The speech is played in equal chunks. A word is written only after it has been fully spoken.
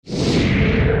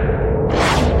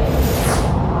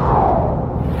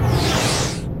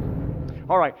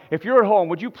right. If you're at home,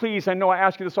 would you please, I know I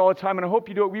ask you this all the time, and I hope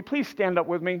you do it, will you please stand up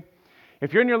with me?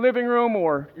 If you're in your living room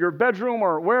or your bedroom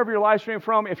or wherever you're live streaming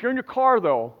from, if you're in your car,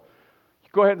 though,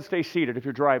 go ahead and stay seated if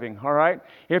you're driving, all right?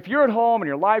 If you're at home and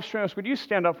you're live streaming us, would you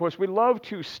stand up for us? We love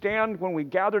to stand when we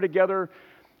gather together,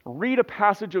 read a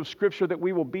passage of Scripture that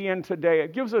we will be in today.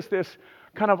 It gives us this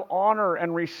kind of honor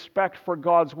and respect for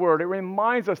God's Word. It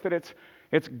reminds us that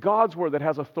it's God's Word that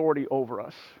has authority over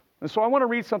us. And so I want to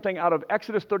read something out of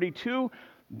Exodus 32.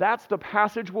 That's the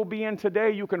passage we'll be in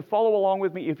today. You can follow along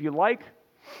with me if you like.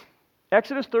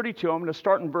 Exodus 32, I'm going to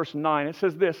start in verse 9. It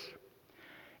says this,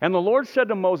 "And the Lord said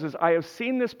to Moses, I have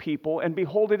seen this people, and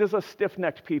behold, it is a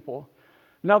stiff-necked people.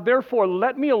 Now therefore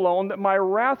let me alone, that my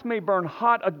wrath may burn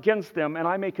hot against them, and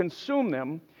I may consume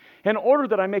them, in order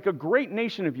that I make a great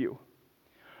nation of you."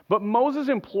 But Moses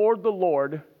implored the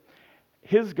Lord,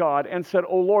 his God, and said,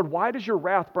 "O Lord, why does your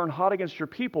wrath burn hot against your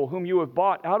people, whom you have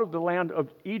brought out of the land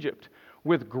of Egypt,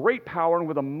 with great power and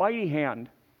with a mighty hand?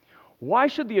 Why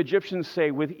should the Egyptians say,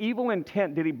 with evil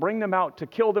intent did he bring them out to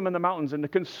kill them in the mountains and to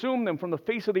consume them from the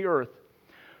face of the earth?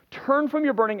 Turn from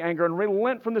your burning anger and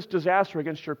relent from this disaster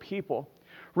against your people.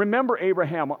 Remember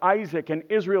Abraham, Isaac, and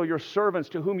Israel, your servants,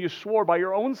 to whom you swore by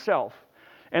your own self,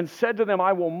 and said to them,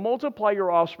 I will multiply your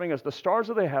offspring as the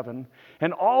stars of the heaven,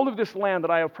 and all of this land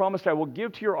that I have promised I will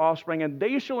give to your offspring, and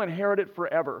they shall inherit it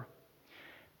forever."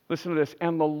 Listen to this.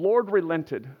 "And the Lord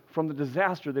relented from the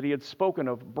disaster that he had spoken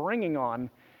of, bringing on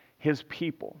his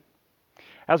people."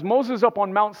 As Moses is up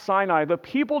on Mount Sinai, the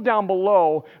people down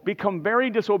below become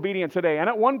very disobedient today. And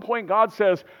at one point, God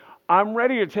says, I'm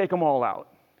ready to take them all out,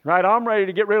 right? I'm ready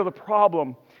to get rid of the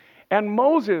problem. And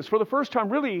Moses, for the first time,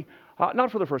 really, not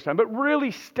for the first time, but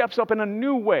really steps up in a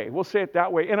new way. We'll say it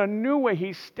that way. In a new way,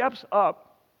 he steps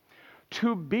up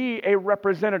to be a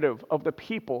representative of the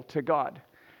people to God.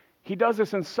 He does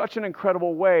this in such an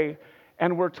incredible way,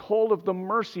 and we're told of the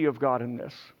mercy of God in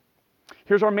this.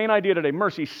 Here's our main idea today.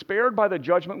 Mercy, spared by the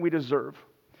judgment we deserve.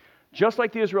 Just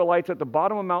like the Israelites at the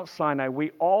bottom of Mount Sinai,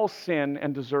 we all sin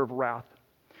and deserve wrath.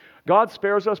 God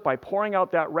spares us by pouring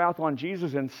out that wrath on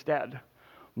Jesus instead.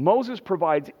 Moses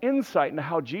provides insight into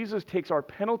how Jesus takes our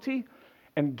penalty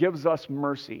and gives us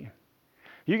mercy.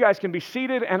 You guys can be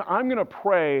seated, and I'm going to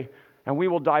pray, and we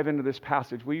will dive into this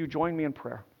passage. Will you join me in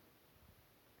prayer?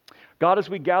 God, as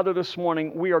we gather this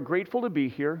morning, we are grateful to be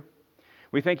here.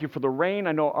 We thank you for the rain.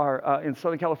 I know in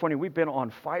Southern California, we've been on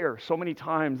fire so many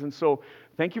times. And so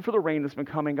thank you for the rain that's been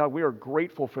coming. God, we are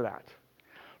grateful for that.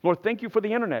 Lord, thank you for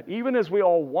the internet. Even as we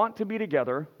all want to be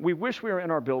together, we wish we were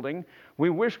in our building. We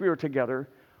wish we were together.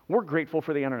 We're grateful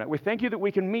for the internet. We thank you that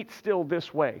we can meet still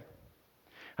this way.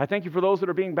 I thank you for those that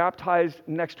are being baptized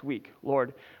next week,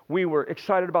 Lord. We were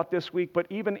excited about this week, but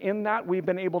even in that, we've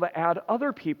been able to add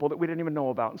other people that we didn't even know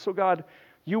about. And so, God,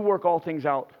 you work all things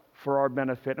out for our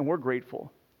benefit, and we're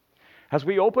grateful. As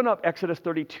we open up Exodus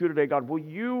 32 today, God, will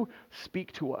you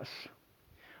speak to us?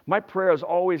 My prayer is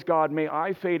always, God, may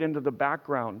I fade into the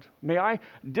background. May I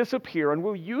disappear, and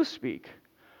will you speak?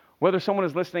 Whether someone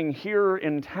is listening here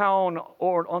in town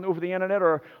or over the internet,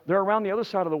 or they're around the other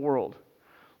side of the world,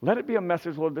 let it be a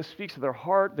message, Lord, that speaks to their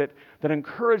heart, that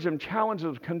encourages them, challenges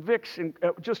them, convicts, and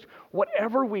just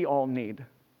whatever we all need.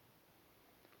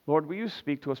 Lord, will you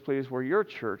speak to us, please? We're your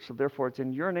church, so therefore it's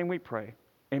in your name we pray.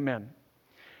 Amen.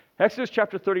 Exodus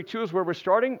chapter 32 is where we're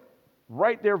starting.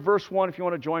 Right there, verse 1, if you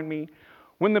want to join me.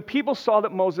 When the people saw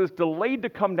that Moses delayed to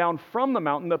come down from the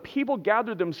mountain, the people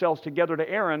gathered themselves together to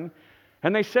Aaron,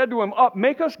 and they said to him, Up,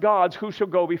 make us gods who shall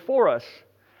go before us.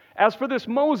 As for this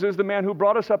Moses, the man who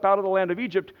brought us up out of the land of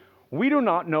Egypt, we do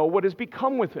not know what has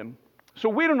become with him. So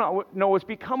we do not know what's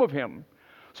become of him.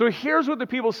 So here's what the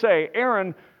people say.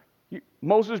 Aaron,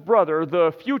 Moses' brother,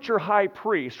 the future high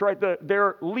priest, right,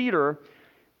 their leader,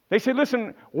 they say,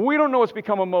 listen, we don't know what's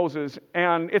become of Moses,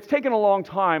 and it's taken a long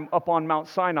time up on Mount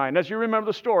Sinai. And as you remember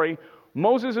the story,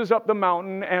 Moses is up the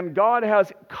mountain, and God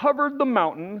has covered the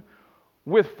mountain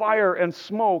with fire and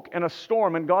smoke and a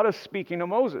storm, and God is speaking to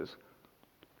Moses.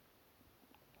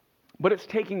 But it's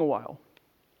taking a while.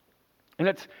 And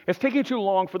it's taking too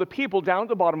long for the people down at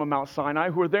the bottom of Mount Sinai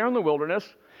who are there in the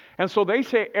wilderness. And so they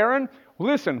say, Aaron,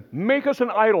 listen, make us an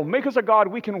idol, make us a god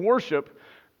we can worship,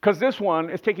 because this one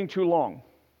is taking too long,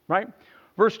 right?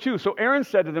 Verse 2, so Aaron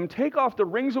said to them, take off the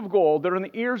rings of gold that are in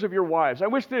the ears of your wives. I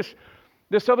wish this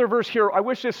other verse here, I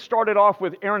wish this started off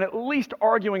with Aaron at least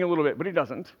arguing a little bit, but he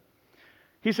doesn't.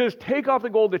 He says, take off the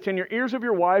gold that's in your ears of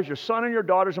your wives, your son and your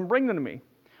daughters, and bring them to me.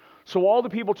 So all the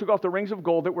people took off the rings of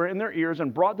gold that were in their ears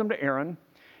and brought them to Aaron.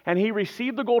 And he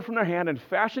received the gold from their hand and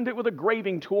fashioned it with a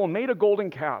graving tool and made a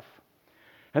golden calf.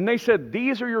 And they said,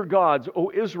 these are your gods,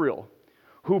 O Israel,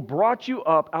 who brought you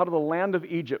up out of the land of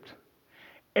Egypt.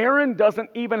 Aaron doesn't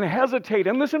even hesitate.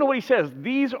 And listen to what he says.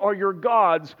 These are your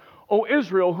gods, O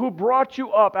Israel, who brought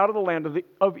you up out of the land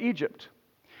of Egypt.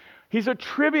 He's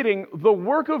attributing the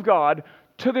work of God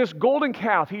to this golden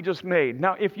calf he just made.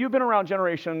 Now, if you've been around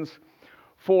Generations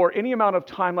for any amount of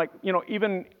time, like,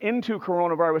 even into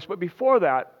coronavirus, but before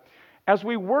that, as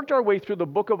we worked our way through the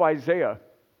book of Isaiah,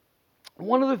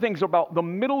 one of the things about the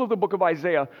middle of the book of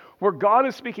Isaiah, where God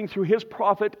is speaking through his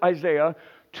prophet Isaiah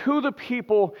to the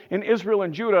people in Israel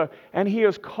and Judah, and he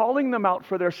is calling them out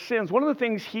for their sins. One of the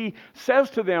things he says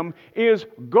to them is,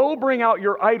 go bring out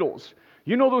your idols.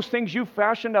 You know those things you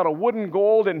fashioned out of wood and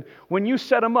gold, and when you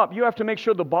set them up, you have to make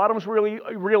sure the bottom's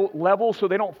real level so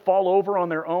they don't fall over on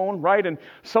their own, right? And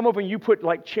some of them you put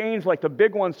like chains, like the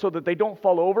big ones, so that they don't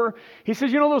fall over. He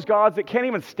says, you know those gods that can't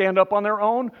even stand up on their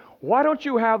own? Why don't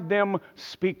you have them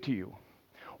speak to you?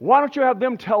 Why don't you have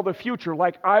them tell the future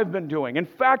like I've been doing? In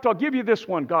fact, I'll give you this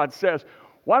one, God says.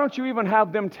 Why don't you even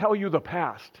have them tell you the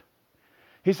past?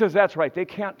 He says, that's right, they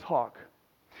can't talk.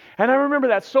 And I remember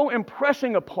that so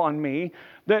impressing upon me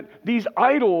that these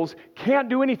idols can't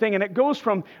do anything. And it goes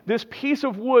from this piece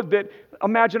of wood that,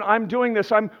 imagine I'm doing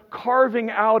this, I'm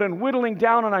carving out and whittling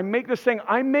down, and I make this thing.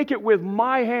 I make it with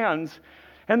my hands,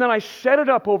 and then I set it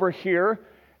up over here,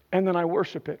 and then I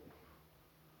worship it.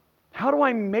 How do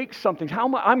I make something?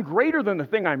 I'm greater than the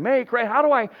thing I make, right? How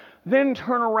do I then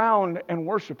turn around and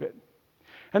worship it?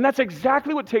 And that's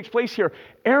exactly what takes place here.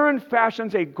 Aaron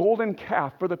fashions a golden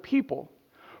calf for the people.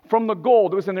 From the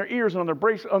gold that was in their ears and on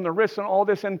their wrists and all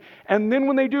this. And then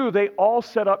when they do, they all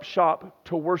set up shop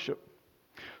to worship.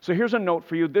 So here's a note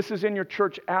for you. This is in your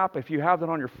church app if you have that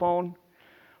on your phone.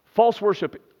 False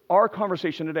worship, our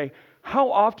conversation today.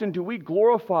 How often do we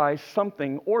glorify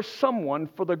something or someone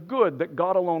for the good that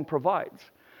God alone provides?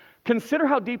 Consider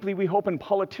how deeply we hope in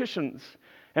politicians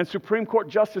and Supreme Court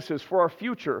justices for our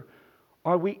future.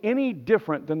 Are we any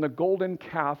different than the golden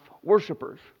calf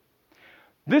worshipers?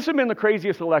 This has been the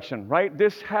craziest election, right?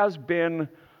 This has been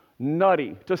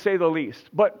nutty, to say the least.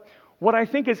 But what I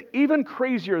think is even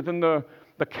crazier than the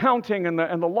counting and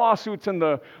the lawsuits and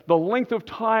the length of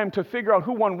time to figure out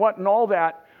who won what and all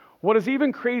that, what is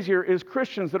even crazier is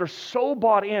Christians that are so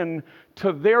bought in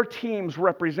to their team's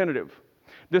representative.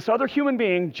 This other human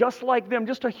being, just like them,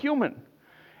 just a human.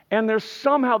 And there's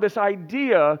somehow this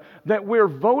idea that we're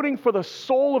voting for the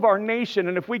soul of our nation,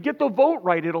 and if we get the vote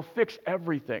right, it'll fix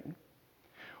everything.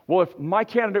 Well, if my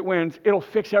candidate wins, it'll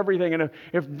fix everything. And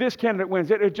if this candidate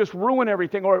wins, it'll just ruin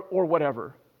everything or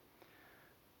whatever.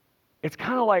 It's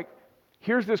kind of like,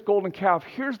 here's this golden calf.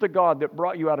 Here's the God that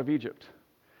brought you out of Egypt.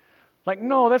 Like,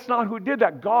 no, that's not who did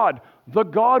that. God, the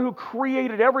God who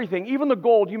created everything. Even the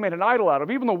gold you made an idol out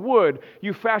of. Even the wood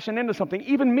you fashioned into something.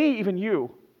 Even me, even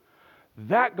you.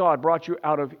 That God brought you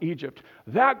out of Egypt.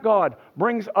 That God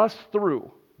brings us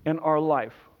through in our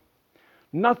life.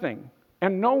 Nothing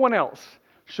and no one else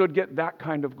should get that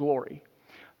kind of glory.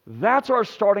 That's our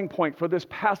starting point for this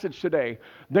passage today.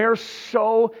 They're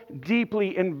so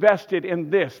deeply invested in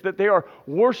this that they are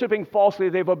worshiping falsely.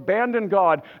 They've abandoned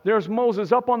God. There's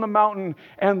Moses up on the mountain,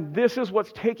 and this is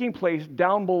what's taking place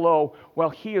down below while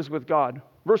he is with God.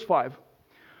 Verse 5.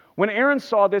 When Aaron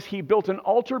saw this, he built an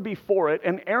altar before it,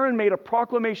 and Aaron made a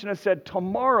proclamation and said,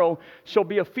 tomorrow shall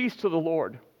be a feast to the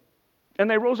Lord. And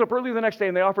they rose up early the next day,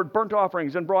 and they offered burnt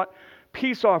offerings and brought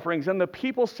peace offerings, and the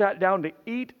people sat down to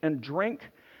eat and drink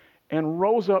and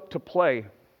rose up to play.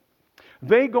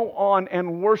 They go on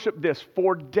and worship this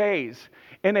for days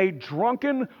in a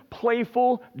drunken,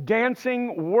 playful,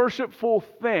 dancing, worshipful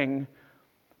thing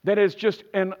that is just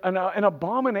an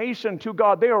abomination to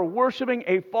God. They are worshiping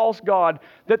a false God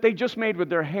that they just made with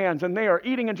their hands, and they are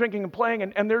eating and drinking and playing,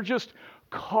 and they're just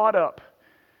caught up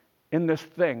in this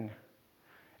thing.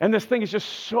 And this thing is just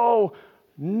so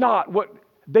not what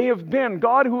they have been.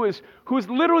 God who is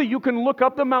literally, you can look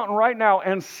up the mountain right now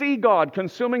and see God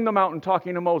consuming the mountain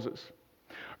talking to Moses.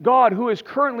 God who is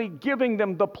currently giving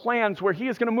them the plans where he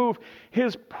is going to move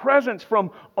his presence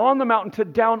from on the mountain to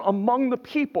down among the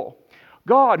people.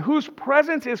 God whose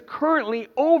presence is currently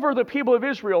over the people of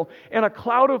Israel in a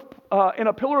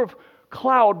pillar of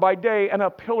cloud by day and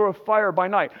a pillar of fire by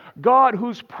night. God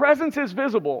whose presence is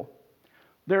visible,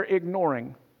 they're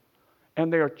ignoring.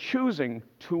 And they are choosing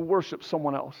to worship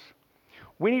someone else.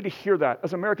 We need to hear that.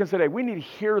 As Americans today, we need to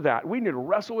hear that. We need to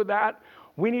wrestle with that.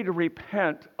 We need to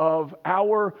repent of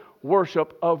our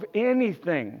worship of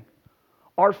anything,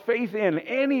 our faith in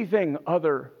anything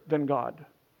other than God.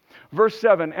 Verse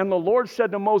 7, and the Lord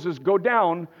said to Moses, go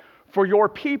down, for your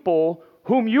people,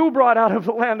 whom you brought out of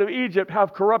the land of Egypt,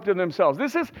 have corrupted themselves.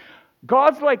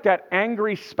 God's like that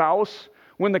angry spouse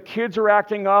when the kids are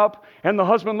acting up and the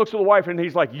husband looks at the wife and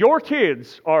he's like, your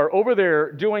kids are over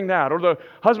there doing that. Or the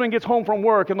husband gets home from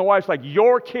work and the wife's like,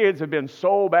 your kids have been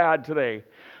so bad today.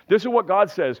 This is what God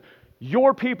says.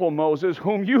 Your people, Moses,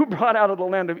 whom you brought out of the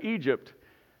land of Egypt,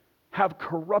 have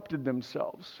corrupted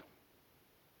themselves.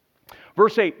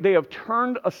 Verse 8, they have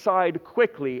turned aside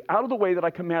quickly out of the way that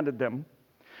I commanded them.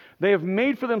 They have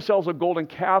made for themselves a golden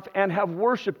calf and have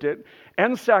worshipped it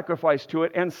and sacrificed to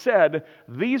it and said,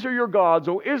 these are your gods,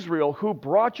 O Israel, who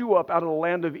brought you up out of the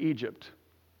land of Egypt.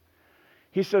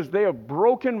 He says, they have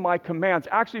broken my commands.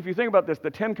 Actually, if you think about this,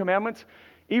 the 10 Commandments,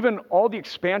 even all the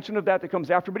expansion of that comes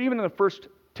after, but even in the first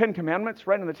 10 Commandments,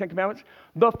 right, in the 10 Commandments,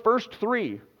 the first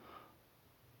 3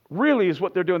 really is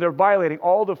what they're doing. They're violating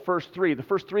all the first 3. The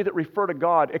first 3 that refer to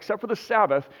God, except for the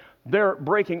Sabbath, they're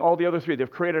breaking all the other 3. They've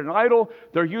created an idol.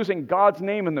 They're using God's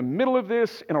name in the middle of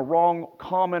this in a wrong,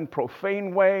 common,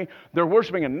 profane way. They're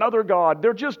worshiping another God.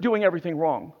 They're just doing everything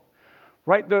wrong,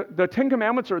 right? The 10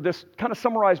 Commandments are this kind of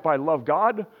summarized by love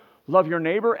God, love your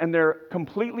neighbor, and they're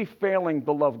completely failing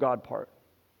the love God part.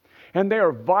 And they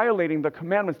are violating the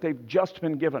commandments they've just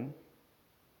been given.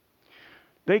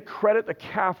 They credit the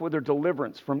calf with their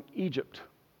deliverance from Egypt.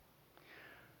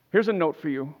 Here's a note for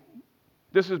you.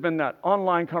 This has been that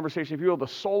online conversation, if you will, the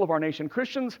soul of our nation.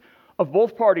 Christians of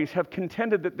both parties have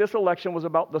contended that this election was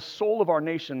about the soul of our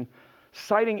nation,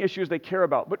 citing issues they care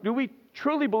about. But do we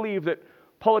truly believe that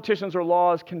politicians or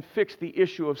laws can fix the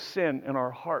issue of sin in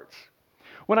our hearts?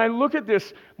 When I look at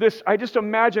this, I just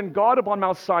imagine God upon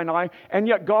Mount Sinai, and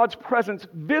yet God's presence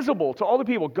visible to all the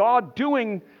people. God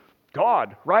doing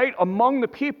God, right, among the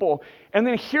people. And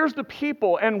then here's the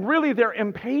people, and really their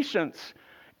impatience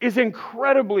is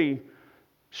incredibly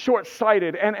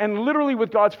short-sighted. And literally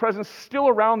with God's presence still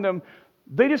around them,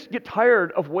 they just get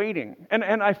tired of waiting.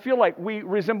 And I feel like we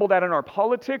resemble that in our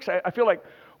politics. I feel like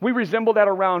we resemble that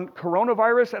around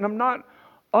coronavirus. And I'm not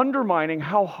undermining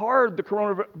how hard the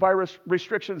coronavirus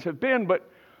restrictions have been, but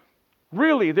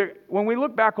really, when we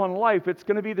look back on life, it's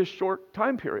going to be this short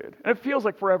time period. And it feels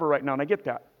like forever right now, and I get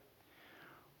that.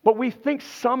 But we think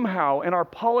somehow in our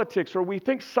politics, or we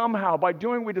think somehow by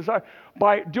doing what we desire,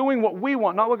 by doing what we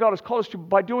want, not what God has called us to,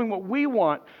 by doing what we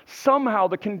want, somehow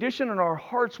the condition in our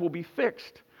hearts will be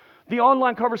fixed. The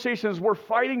online conversations, we're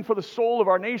fighting for the soul of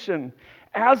our nation,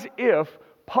 as if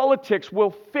politics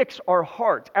will fix our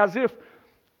hearts, as if,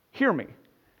 hear me,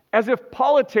 as if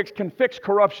politics can fix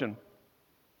corruption.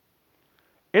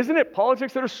 Isn't it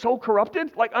politics that are so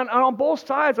corrupted? Like on both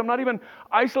sides. I'm not even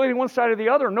isolating one side or the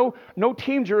other. No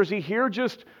team jersey here.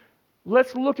 Just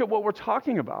let's look at what we're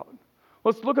talking about.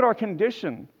 Let's look at our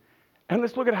condition. And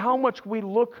let's look at how much we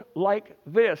look like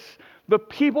this. The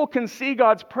people can see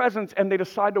God's presence and they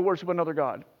decide to worship another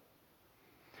God.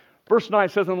 Verse 9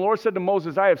 says, and the Lord said to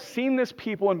Moses, I have seen this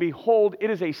people, and behold, it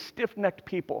is a stiff-necked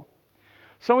people.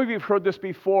 Some of you have heard this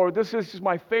before. This is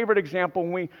my favorite example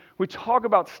when we talk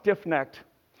about stiff-necked.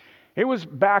 It was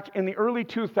back in the early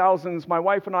 2000s. My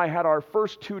wife and I had our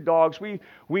first 2 dogs. We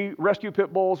rescue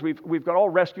pit bulls. We've got all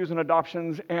rescues and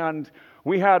adoptions. And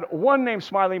we had one named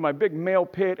Smiley, my big male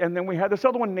pit. And then we had this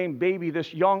other one named Baby,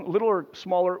 this young, littler,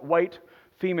 smaller, white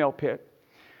female pit.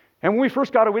 And when we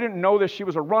first got her, we didn't know this. She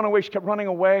was a runaway. She kept running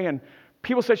away. And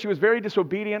people said she was very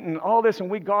disobedient and all this. And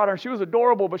we got her. She was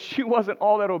adorable, but she wasn't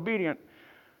all that obedient.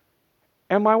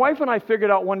 And my wife and I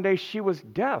figured out one day she was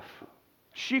deaf.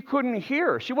 She couldn't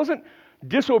hear. She wasn't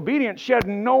disobedient. She had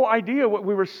no idea what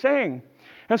we were saying.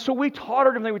 And so we taught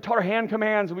her, and then we taught her hand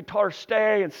commands, and we taught her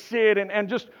stay and sit and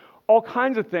just all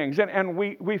kinds of things. And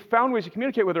we found ways to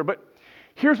communicate with her. But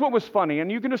here's what was funny,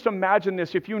 and you can just imagine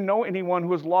this if you know anyone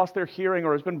who has lost their hearing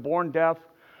or has been born deaf,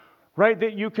 right?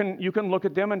 That you can look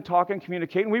at them and talk and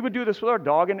communicate. And we would do this with our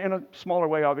dog in a smaller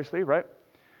way, obviously, right?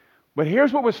 But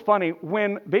here's what was funny.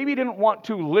 When Baby didn't want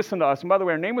to listen to us, and by the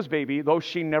way, her name was Baby, though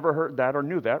she never heard that or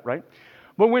knew that, right?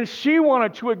 But when she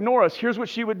wanted to ignore us, here's what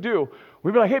she would do.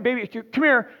 We'd be like, hey, Baby, come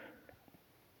here.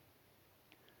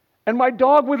 And my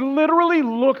dog would literally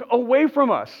look away from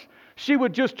us. She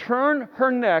would just turn her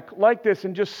neck like this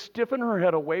and just stiffen her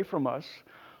head away from us,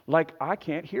 like, I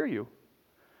can't hear you.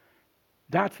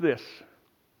 That's this.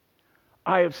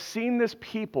 I have seen this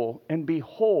people, and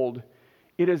behold,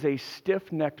 it is a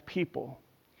stiff-necked people.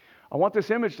 I want this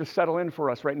image to settle in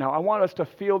for us right now. I want us to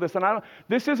feel this. And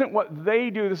this isn't what they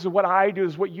do. This is what I do.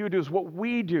 This is what you do. This is what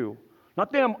we do.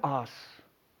 Not them, us.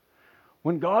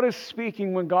 When God is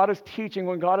speaking, when God is teaching,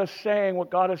 when God is saying, what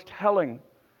God is telling,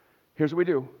 here's what we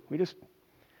do. We just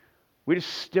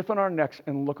stiffen our necks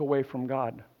and look away from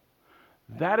God.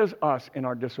 That is us in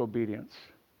our disobedience.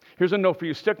 Here's a note for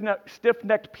you.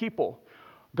 Stiff-necked people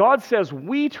God says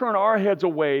we turn our heads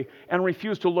away and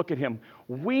refuse to look at him.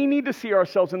 We need to see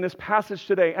ourselves in this passage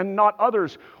today and not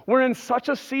others. We're in such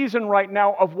a season right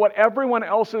now of what everyone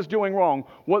else is doing wrong.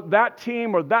 What that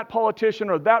team or that politician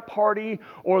or that party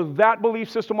or that belief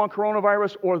system on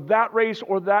coronavirus or that race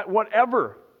or that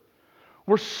whatever.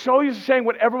 We're so used to saying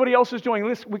what everybody else is doing.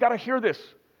 Listen, we got to hear this.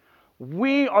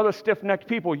 We are the stiff-necked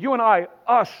people. You and I,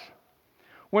 us.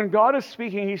 When God is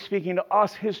speaking, he's speaking to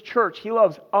us, his church. He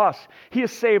loves us. He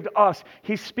has saved us.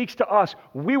 He speaks to us.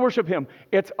 We worship him.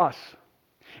 It's us.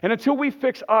 And until we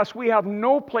fix us, we have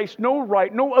no place, no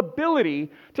right, no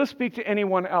ability to speak to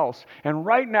anyone else. And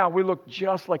right now, we look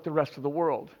just like the rest of the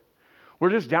world. We're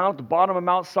just down at the bottom of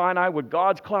Mount Sinai with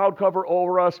God's cloud cover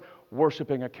over us,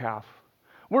 worshiping a calf.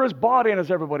 We're as bought in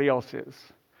as everybody else is.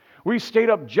 We stayed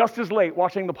up just as late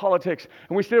watching the politics,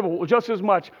 and we stayed up just as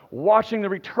much watching the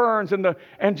returns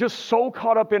and just so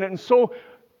caught up in it and so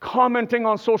commenting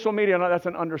on social media. Now, that's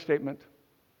an understatement.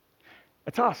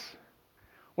 It's us.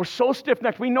 We're so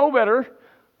stiff-necked. We know better,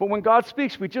 but when God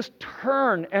speaks, we just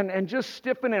turn and just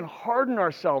stiffen and harden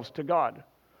ourselves to God.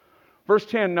 Verse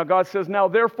 10, now God says, now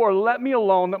therefore let me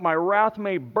alone that my wrath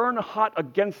may burn hot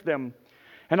against them,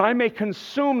 and I may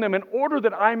consume them in order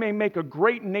that I may make a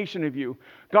great nation of you.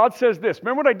 God says this.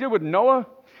 Remember what I did with Noah?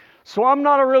 So I'm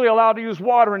not really allowed to use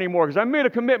water anymore because I made a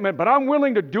commitment, but I'm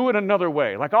willing to do it another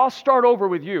way. Like I'll start over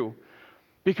with you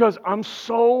because I'm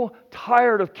so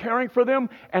tired of caring for them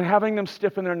and having them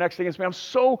stiffen their necks against me. I'm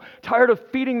so tired of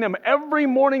feeding them. Every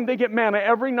morning they get manna.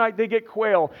 Every night they get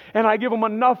quail. And I give them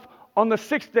enough on the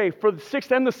 6th day, for the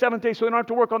 6th and the 7th day, so they don't have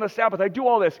to work on the Sabbath. I do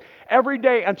all this every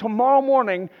day, and tomorrow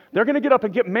morning, they're going to get up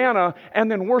and get manna and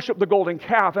then worship the golden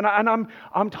calf. And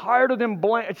I'm tired of them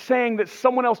saying that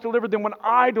someone else delivered them when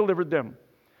I delivered them.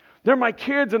 They're my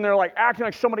kids, and they're like acting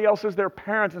like somebody else is their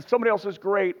parents, and somebody else is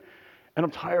great, and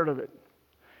I'm tired of it.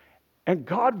 And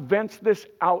God vents this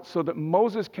out so that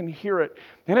Moses can hear it.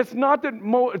 And it's not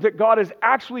that God is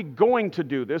actually going to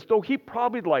do this, though he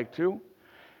probably would like to.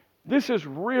 This is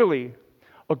really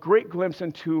a great glimpse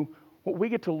into what we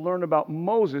get to learn about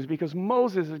Moses, because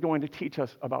Moses is going to teach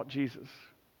us about Jesus.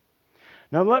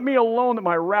 Now let me alone that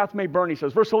my wrath may burn, he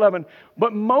says. Verse 11,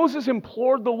 but Moses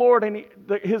implored the Lord and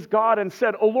his God and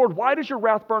said, O Lord, why does your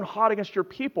wrath burn hot against your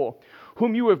people,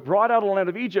 whom you have brought out of the land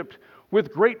of Egypt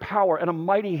with great power and a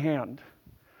mighty hand?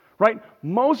 Right?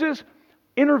 Moses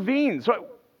intervenes.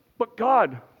 But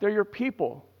God, they're your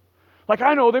people. Like,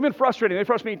 I know they've been frustrating. They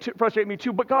frustrate me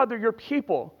too. But God, they're your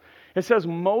people. It says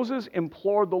Moses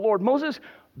implored the Lord. Moses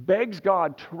begs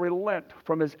God to relent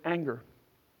from his anger.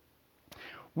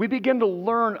 We begin to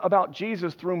learn about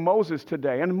Jesus through Moses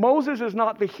today. And Moses is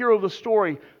not the hero of the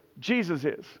story. Jesus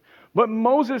is. But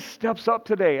Moses steps up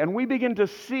today, and we begin to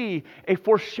see a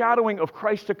foreshadowing of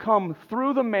Christ to come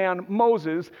through the man,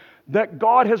 Moses, that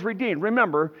God has redeemed.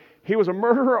 Remember, he was a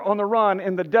murderer on the run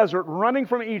in the desert, running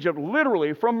from Egypt,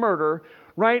 literally from murder,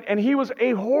 right? And he was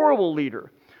a horrible leader.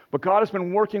 But God has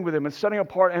been working with him and setting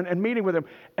apart and meeting with him.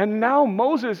 And now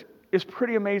Moses is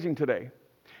pretty amazing today.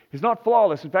 He's not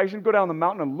flawless. In fact, he's going to go down the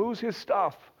mountain and lose his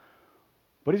stuff.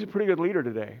 But he's a pretty good leader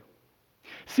today.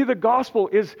 See, the gospel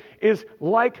is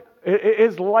like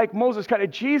Moses.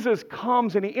 Jesus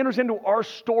comes and he enters into our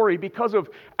story because of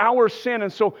our sin.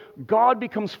 And so God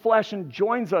becomes flesh and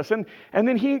joins us. And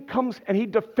then he comes and he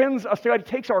defends us. God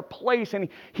takes our place and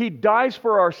he dies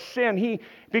for our sin. He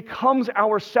becomes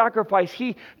our sacrifice.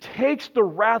 He takes the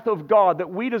wrath of God that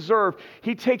we deserve.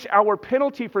 He takes our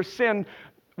penalty for sin.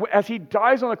 As he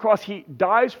dies on the cross, he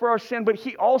dies for our sin, but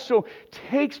he also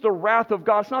takes the wrath of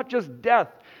God. It's not just death.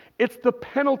 It's the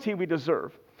penalty we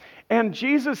deserve. And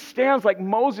Jesus stands like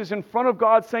Moses in front of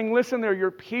God saying, listen, they're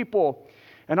your people.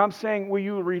 And I'm saying, will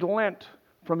you relent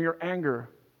from your anger?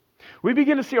 We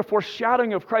begin to see a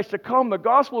foreshadowing of Christ to come. The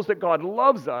gospel is that God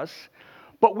loves us,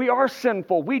 but we are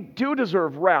sinful. We do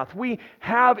deserve wrath. We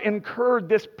have incurred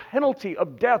this penalty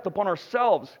of death upon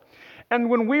ourselves. And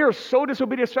when we are so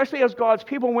disobedient, especially as God's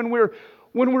people, when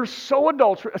we're so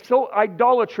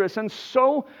idolatrous and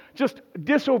so just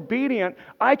disobedient,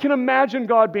 I can imagine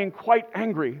God being quite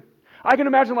angry. I can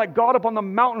imagine like God up on the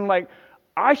mountain, like,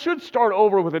 I should start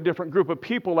over with a different group of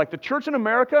people. Like the church in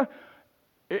America,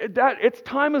 its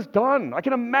time is done. I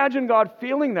can imagine God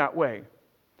feeling that way,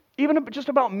 even just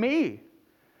about me.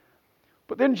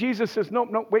 But then Jesus says,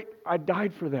 no, wait, I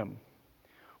died for them.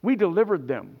 We delivered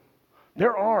them.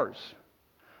 They're ours.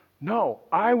 No,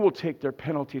 I will take their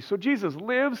penalty. So Jesus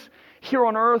lives here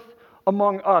on earth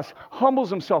among us,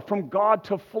 humbles himself from God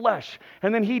to flesh,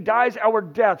 and then he dies our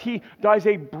death. He dies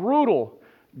a brutal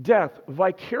death,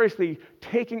 vicariously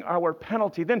taking our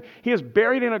penalty. Then he is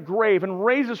buried in a grave and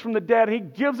raises from the dead, and he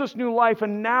gives us new life.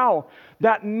 And now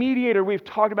that mediator we've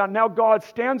talked about, now God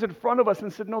stands in front of us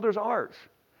and said, no, there's ours.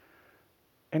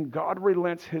 And God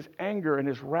relents his anger and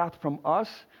his wrath from us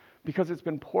because it's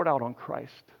been poured out on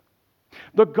Christ.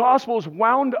 The gospel is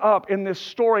wound up in this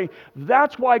story.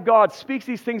 That's why God speaks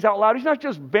these things out loud. He's not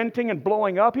just venting and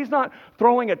blowing up. He's not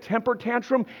throwing a temper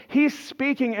tantrum. He's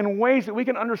speaking in ways that we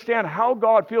can understand how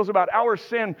God feels about our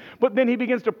sin. But then he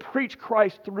begins to preach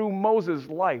Christ through Moses'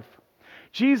 life.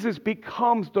 Jesus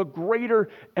becomes the greater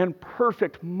and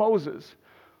perfect Moses,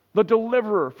 the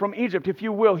deliverer from Egypt, if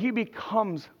you will. He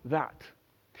becomes that.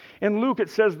 In Luke it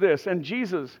says this, and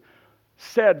Jesus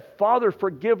said, Father,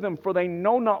 forgive them, for they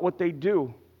know not what they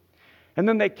do. And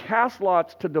then they cast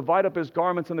lots to divide up his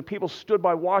garments, and the people stood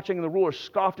by watching, and the ruler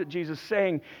scoffed at Jesus,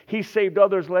 saying, he saved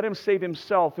others, let him save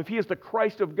himself. If he is the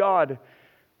Christ of God,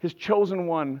 his chosen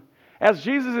one. As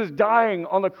Jesus is dying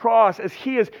on the cross, as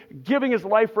he is giving his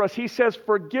life for us, he says,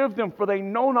 forgive them, for they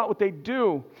know not what they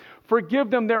do. Forgive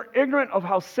them, they're ignorant of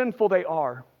how sinful they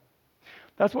are.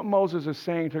 That's what Moses is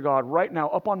saying to God right now,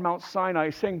 up on Mount Sinai.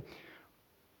 He's saying,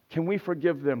 can we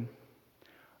forgive them?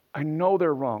 I know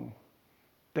they're wrong.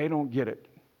 They don't get it.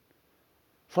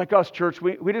 It's like us, church.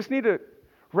 We just need to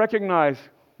recognize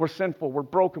we're sinful, we're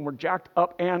broken, we're jacked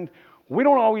up, and we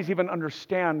don't always even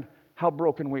understand how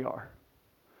broken we are.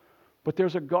 But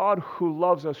there's a God who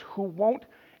loves us, who won't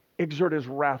exert his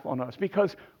wrath on us,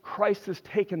 because Christ has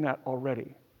taken that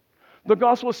already. The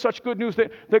gospel is such good news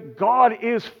that God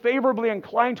is favorably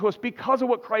inclined to us because of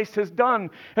what Christ has done.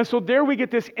 And so there we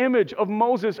get this image of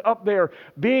Moses up there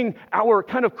being our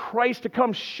kind of Christ to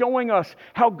come, showing us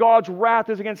how God's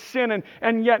wrath is against sin,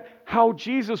 and yet how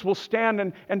Jesus will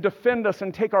stand and defend us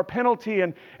and take our penalty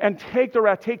and take the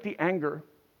wrath, take the anger.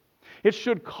 It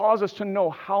should cause us to know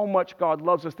how much God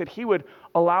loves us, that he would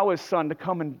allow his son to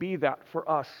come and be that for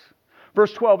us.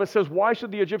 Verse 12, it says, why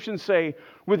should the Egyptians say,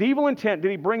 with evil intent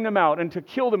did he bring them out, and to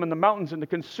kill them in the mountains, and to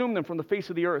consume them from the face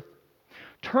of the earth?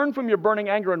 Turn from your burning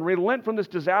anger and relent from this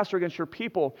disaster against your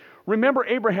people. Remember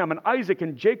Abraham and Isaac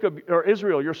and Jacob, or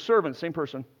Israel, your servants, same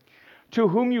person, to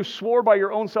whom you swore by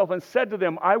your own self and said to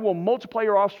them, I will multiply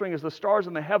your offspring as the stars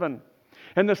in the heaven,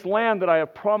 and this land that I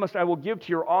have promised I will give to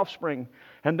your offspring,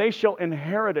 and they shall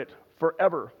inherit it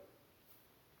forever.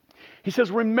 He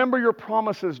says, remember your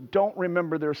promises, don't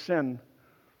remember their sin.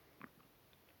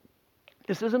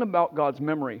 This isn't about God's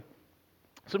memory.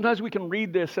 Sometimes we can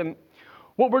read this, and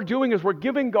what we're doing is we're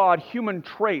giving God human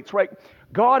traits, right?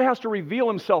 God has to reveal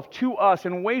himself to us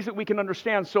in ways that we can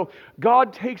understand. So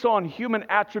God takes on human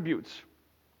attributes,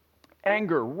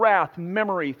 anger, wrath,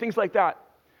 memory, things like that.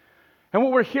 And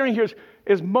what we're hearing here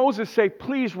is Moses say,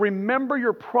 please remember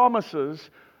your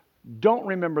promises, don't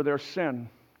remember their sin.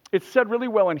 It's said really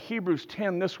well in Hebrews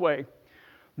 10 this way.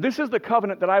 This is the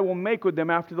covenant that I will make with them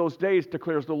after those days,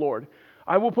 declares the Lord.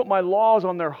 I will put my laws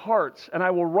on their hearts, and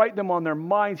I will write them on their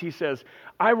minds, he says.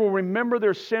 I will remember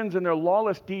their sins and their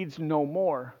lawless deeds no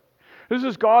more. This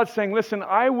is God saying, listen,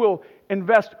 I will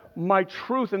invest my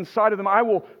truth inside of them. I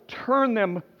will turn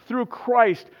them through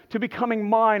Christ to becoming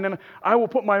mine, and I will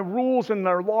put my rules and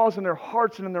their laws in their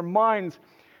hearts and in their minds,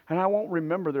 and I won't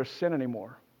remember their sin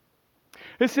anymore.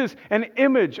 This is an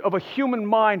image of a human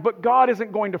mind, but God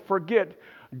isn't going to forget.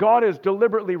 God is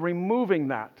deliberately removing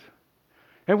that.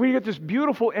 And we get this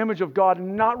beautiful image of God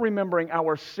not remembering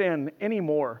our sin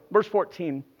anymore. Verse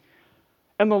 14,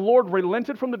 and the Lord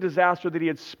relented from the disaster that he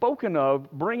had spoken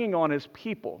of, bringing on his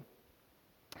people.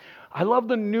 I love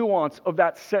the nuance of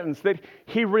that sentence, that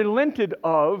he relented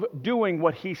of doing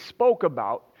what he spoke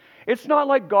about. It's not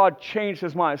like God changed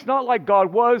his mind. It's not like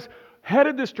God was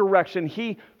headed this direction.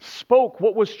 He spoke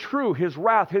what was true, his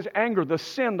wrath, his anger, the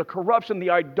sin, the corruption, the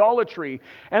idolatry,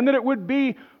 and that it would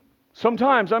be,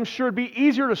 sometimes I'm sure it'd be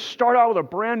easier to start out with a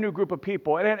brand new group of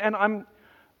people. And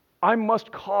I must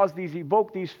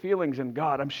evoke these feelings in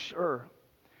God, I'm sure.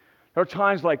 There are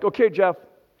times like, okay, Jeff,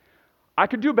 I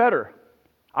could do better.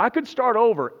 I could start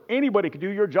over. Anybody could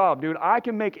do your job, dude. I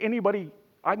can get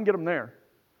them there.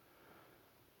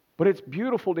 But it's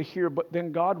beautiful to hear, but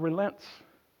then God relents.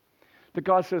 That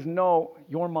God says, no,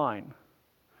 you're mine. And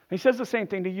he says the same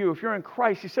thing to you. If you're in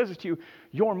Christ, he says it to you,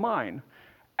 you're mine.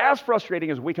 As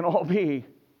frustrating as we can all be,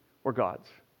 we're God's.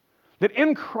 That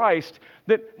in Christ,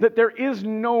 that there is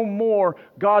no more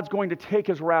God's going to take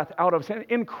his wrath out of us. And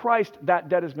in Christ, that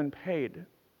debt has been paid.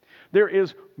 There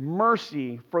is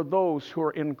mercy for those who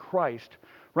are in Christ.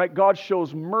 Right? God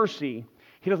shows mercy.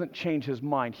 He doesn't change his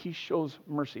mind. He shows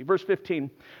mercy. Verse 15,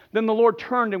 then the Lord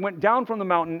turned and went down from the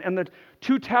mountain, and the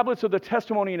 2 tablets of the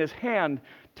testimony in his hand,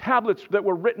 tablets that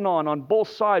were written on both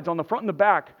sides, on the front and the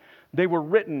back. They were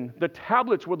written. The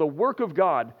tablets were the work of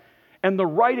God, and the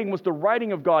writing was the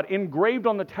writing of God engraved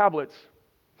on the tablets.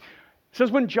 It says,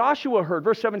 when Joshua heard,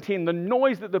 verse 17, the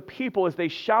noise that the people, as they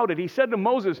shouted, he said to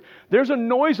Moses, there's a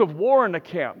noise of war in the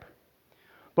camp.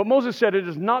 But Moses said, it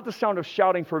is not the sound of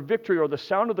shouting for victory or the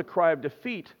sound of the cry of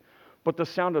defeat, but the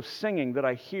sound of singing that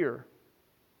I hear.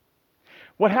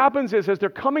 What happens is, as they're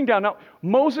coming down, now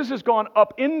Moses has gone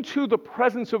up into the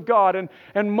presence of God,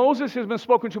 and Moses has been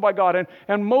spoken to by God,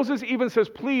 and Moses even says,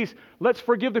 please, let's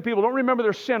forgive the people. Don't remember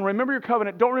their sin. Remember your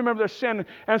covenant. Don't remember their sin.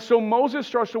 And so Moses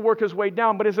starts to work his way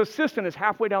down, but his assistant is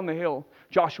halfway down the hill,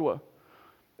 Joshua.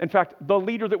 In fact, the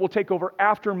leader that will take over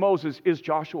after Moses is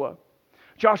Joshua.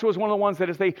 Joshua was one of the ones that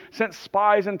as they sent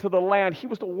spies into the land, he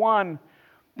was the one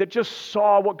that just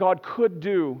saw what God could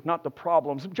do, not the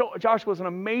problems. Joshua was an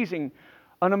amazing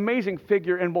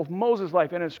figure in both Moses'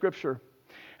 life and in Scripture.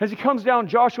 As he comes down,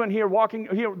 Joshua and they're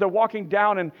walking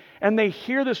down, and they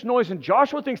hear this noise, and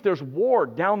Joshua thinks there's war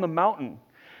down the mountain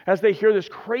as they hear this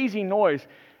crazy noise.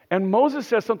 And Moses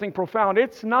says something profound.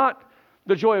 It's not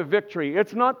the joy of victory.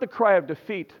 It's not the cry of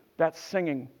defeat. That's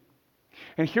singing.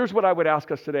 And here's what I would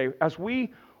ask us today. As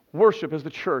we worship as the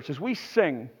church, as we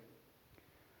sing,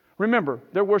 remember,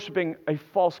 they're worshiping a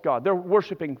false God. They're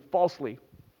worshiping falsely.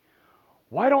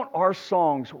 Why don't our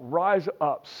songs rise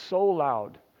up so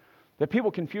loud that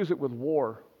people confuse it with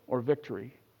war or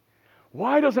victory?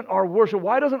 Why doesn't our worship,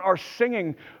 why doesn't our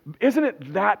singing, isn't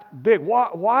it that big?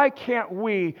 Why can't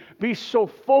we be so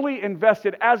fully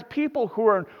invested as people who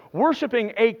are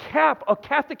worshiping a calf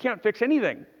that can't fix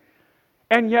anything,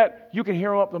 and yet you can hear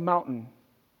them up the mountain?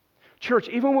 Church,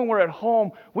 even when we're at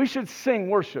home, we should sing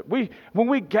worship. When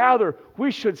we gather,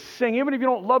 we should sing. Even if you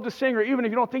don't love to sing, or even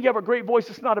if you don't think you have a great voice,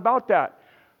 it's not about that.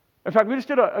 In fact, we just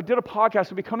did a podcast.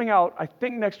 It'll be coming out, I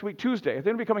think, next week, Tuesday. I think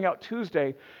it'll be coming out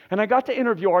Tuesday. And I got to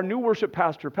interview our new worship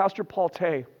pastor, Pastor Paul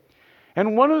Tay.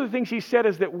 And one of the things he said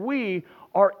is that we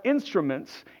are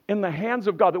instruments in the hands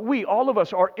of God. That we, all of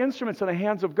us, are instruments in the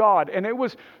hands of God. And it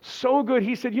was so good.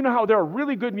 He said, you know how there are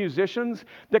really good musicians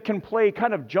that can play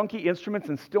kind of junky instruments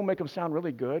and still make them sound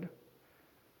really good?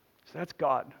 So that's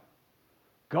God.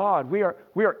 God, we are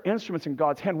instruments in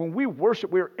God's hand. When we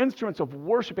worship, we are instruments of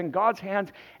worship in God's hands,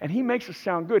 and He makes us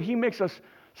sound good. He makes us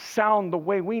sound the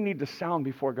way we need to sound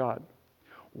before God.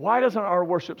 Why doesn't our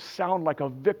worship sound like a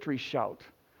victory shout?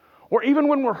 Or even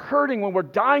when we're hurting, when we're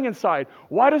dying inside,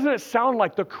 why doesn't it sound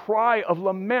like the cry of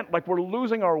lament, like we're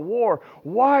losing our war?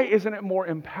 Why isn't it more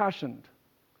impassioned?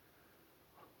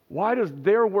 Why does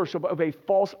their worship of a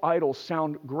false idol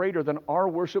sound greater than our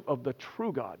worship of the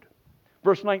true God?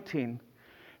 Verse 19.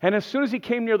 And as soon as he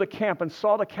came near the camp and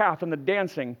saw the calf and the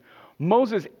dancing,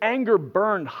 Moses' anger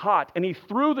burned hot, and he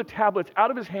threw the tablets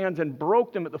out of his hands and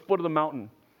broke them at the foot of the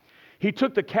mountain. He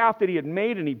took the calf that he had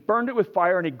made, and he burned it with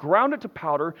fire, and he ground it to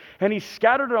powder, and he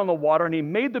scattered it on the water, and he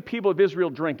made the people of Israel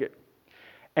drink it.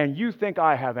 And you think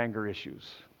I have anger issues,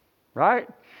 right?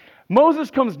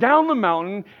 Moses comes down the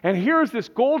mountain, and here's this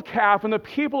gold calf, and the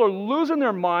people are losing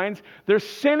their minds. They're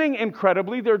sinning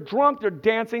incredibly. They're drunk. They're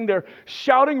dancing. They're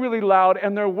shouting really loud,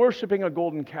 and they're worshiping a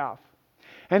golden calf.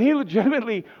 And he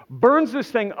legitimately burns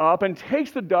this thing up and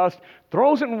takes the dust,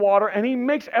 throws it in water, and he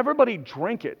makes everybody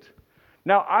drink it.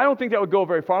 Now, I don't think that would go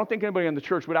very far. I don't think anybody in the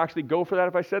church would actually go for that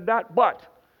if I said that,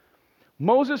 but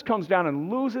Moses comes down and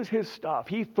loses his stuff.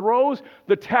 He throws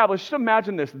the tablets. Just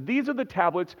imagine this. These are the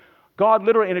tablets God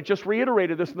literally, and it just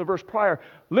reiterated this in the verse prior,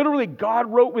 literally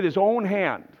God wrote with his own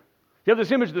hand. You have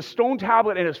this image, the stone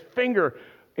tablet and his finger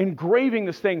engraving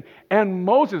this thing, and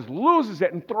Moses loses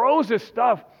it and throws this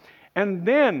stuff. And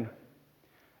then,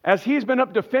 as he's been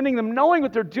up defending them, knowing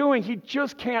what they're doing, he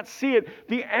just can't see it.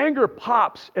 The anger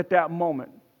pops at that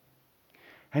moment.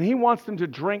 And he wants them to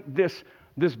drink this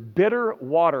bitter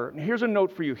water. And here's a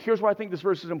note for you. Here's why I think this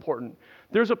verse is important.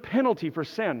 There's a penalty for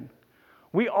sin.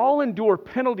 We all endure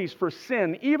penalties for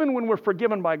sin, even when we're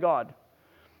forgiven by God.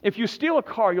 If you steal a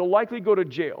car, you'll likely go to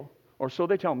jail, or so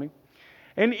they tell me.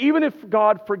 And even if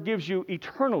God forgives you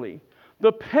eternally,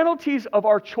 the penalties of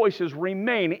our choices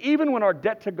remain, even when our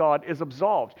debt to God is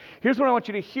absolved. Here's what I want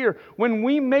you to hear. When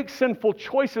we make sinful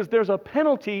choices, there's a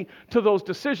penalty to those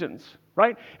decisions,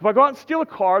 right? If I go out and steal a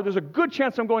car, there's a good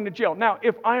chance I'm going to jail. Now,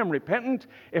 if I am repentant,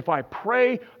 if I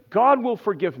pray, God will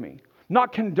forgive me.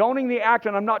 Not condoning the act,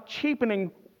 and I'm not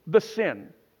cheapening the sin.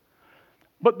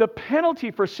 But the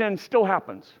penalty for sin still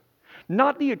happens.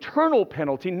 Not the eternal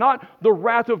penalty, not the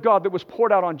wrath of God that was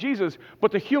poured out on Jesus,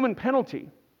 but the human penalty.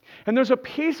 And there's a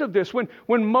piece of this. When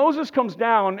Moses comes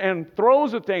down and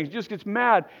throws at things, just gets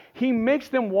mad, he makes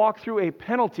them walk through a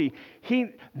penalty.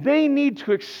 They need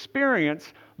to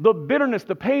experience the bitterness,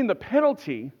 the pain, the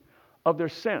penalty of their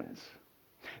sins.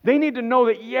 They need to know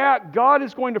that, yeah, God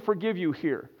is going to forgive you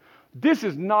here. This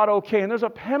is not okay. And there's a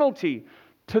penalty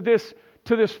to this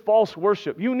false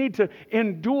worship. You need to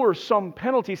endure some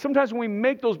penalty. Sometimes when we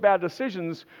make those bad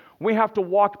decisions, we have to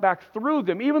walk back through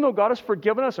them. Even though God has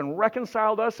forgiven us and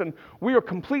reconciled us, and we are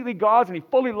completely God's, and He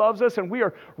fully loves us, and we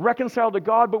are reconciled to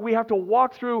God, but we have to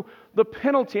walk through the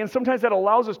penalty. And sometimes that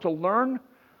allows us to learn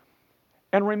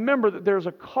and remember that there's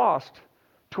a cost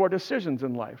to our decisions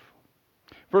in life.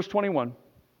 Verse 21.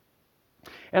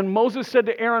 And Moses said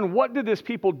to Aaron, "What did this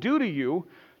people do to you,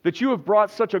 that you have brought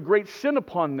such a great sin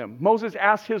upon them?" Moses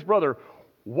asked his brother,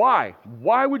 "Why?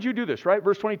 Why would you do this?" Right?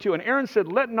 Verse 22. And Aaron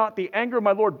said, "Let not the anger of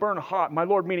my Lord burn hot." My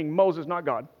Lord meaning Moses, not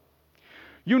God.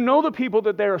 "You know the people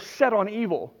that they are set on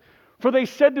evil. For they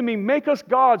said to me, 'Make us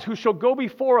gods who shall go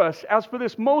before us.' As for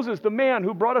this Moses, the man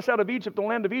who brought us out of Egypt, the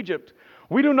land of Egypt,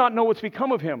 we do not know what's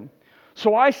become of him.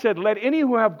 So I said, 'Let any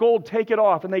who have gold take it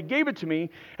off.' And they gave it to me,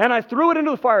 and I threw it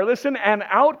into the fire. Listen, and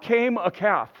out came a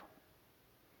calf."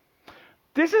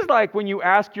 This is like when you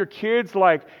ask your kids,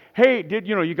 like, "Hey,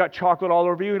 you got chocolate all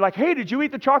over you?" Like, "Hey, did you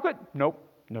eat the chocolate?" "Nope,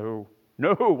 no,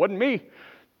 wasn't me."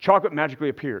 Chocolate magically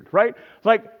appeared, right?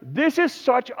 Like, this is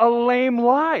such a lame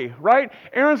lie, right?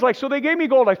 Aaron's like, "So they gave me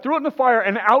gold, I threw it in the fire,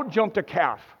 and out jumped a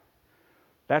calf."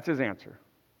 That's his answer.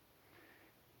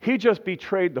 He just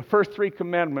betrayed the first 3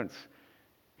 commandments.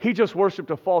 He just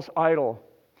worshiped a false idol.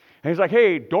 And he's like,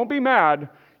 "Hey, don't be mad.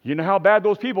 You know how bad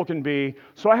those people can be.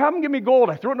 So I have them give me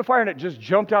gold. I threw it in the fire and it just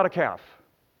jumped out a calf."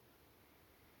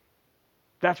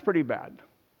 That's pretty bad.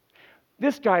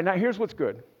 This guy, now here's what's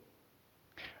good.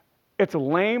 It's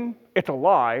lame. It's a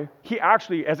lie. He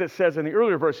actually, as it says in the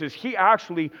earlier verses, he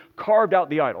actually carved out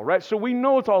the idol, right? So we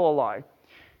know it's all a lie.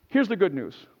 Here's the good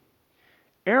news.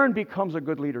 Aaron becomes a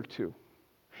good leader too.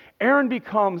 Aaron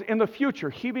becomes, in the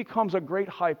future, he becomes a great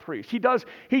high priest. He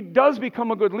does become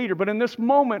a good leader, but in this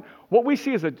moment, what we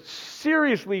see is a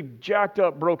seriously jacked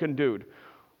up, broken dude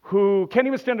who can't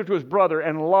even stand up to his brother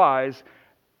and lies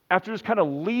after just kind of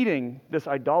leading this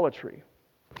idolatry.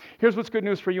 Here's what's good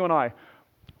news for you and I.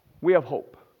 We have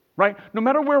hope, right? No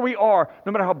matter where we are,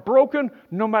 no matter how broken,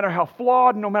 no matter how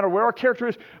flawed, no matter where our character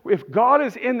is, if God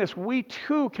is in this, we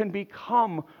too can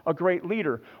become a great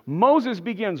leader. Moses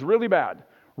begins really bad,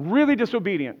 really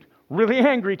disobedient, really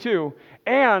angry too,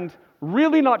 and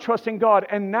really not trusting God.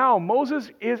 And now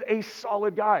Moses is a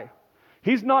solid guy.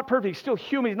 He's not perfect. He's still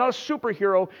human. He's not a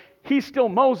superhero. He's still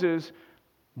Moses,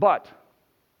 but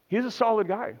he's a solid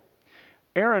guy.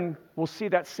 Aaron will see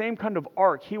that same kind of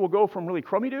arc. He will go from really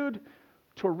crummy dude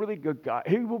to a really good guy.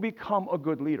 He will become a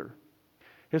good leader.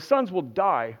 His sons will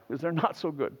die because they're not so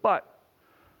good. But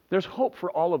there's hope for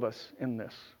all of us in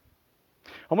this.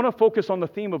 I want to focus on the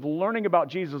theme of learning about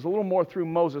Jesus a little more through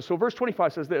Moses. So verse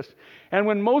 25 says this, "And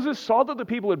when Moses saw that the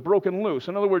people had broken loose,"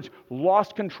 in other words,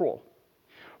 lost control,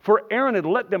 "for Aaron had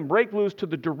let them break loose to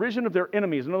the derision of their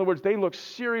enemies." In other words, they looked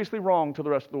seriously wrong to the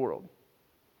rest of the world.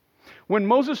 "When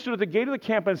Moses stood at the gate of the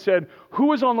camp and said,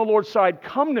 'Who is on the Lord's side?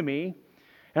 Come to me.'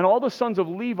 And all the sons of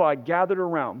Levi gathered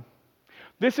around."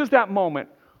 This is that moment.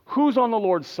 Who's on the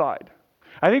Lord's side?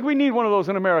 I think we need one of those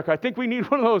in America. I think we need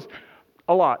one of those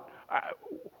a lot.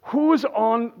 Who's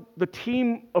on the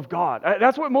team of God?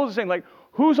 That's what Moses is saying. Like,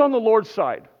 who's on the Lord's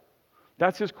side?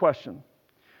 That's his question.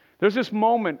 There's this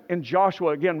moment in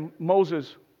Joshua, again,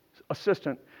 Moses'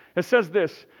 assistant. It says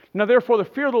this, therefore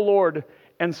fear the Lord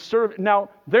and serve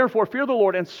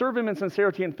him in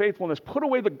sincerity and faithfulness. Put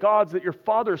away the gods that your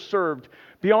fathers served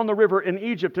beyond the river in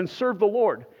Egypt and serve the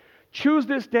Lord. Choose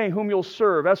this day whom you'll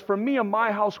serve. As for me and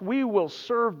my house, we will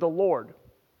serve the Lord."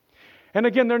 And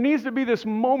again, there needs to be this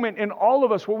moment in all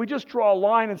of us where we just draw a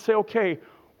line and say, okay,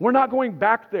 we're not going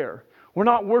back there. We're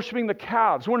not worshiping the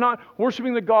calves. We're not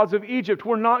worshiping the gods of Egypt.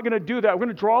 We're not going to do that. We're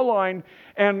going to draw a line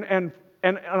and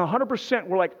 100%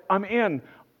 we're like, I'm in.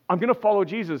 I'm going to follow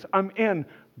Jesus. I'm in.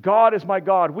 God is my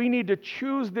God. We need to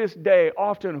choose this day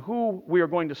often who we are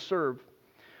going to serve.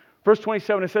 Verse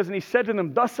 27, it says, "And he said to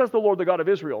them, 'Thus says the Lord, the God of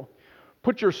Israel,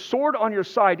 put your sword on your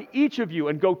side, each of you,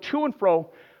 and go to and fro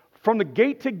from the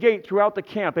gate to gate throughout the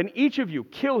camp, and each of you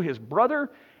kill his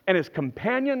brother and his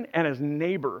companion and his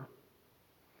neighbor.'"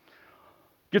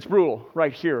 Gets brutal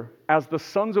right here. As the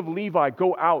sons of Levi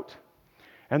go out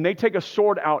and they take a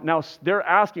sword out, now they're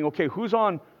asking, okay,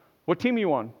 what team are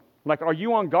you on? Like, are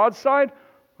you on God's side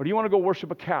or do you want to go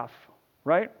worship a calf,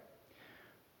 right?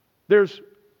 There's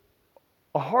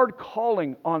a hard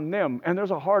calling on them and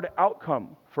there's a hard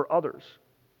outcome for others.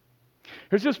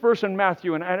 Here's this verse in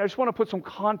Matthew, and I just want to put some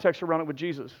context around it with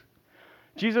Jesus.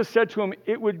 Jesus said to him,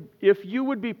 if you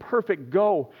would be perfect,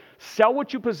 go, sell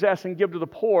what you possess and give to the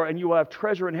poor, and you will have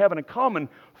treasure in heaven. And come and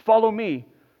follow me.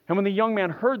 And when the young man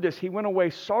heard this, he went away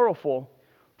sorrowful,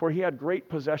 for he had great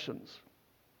possessions.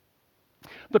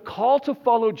 The call to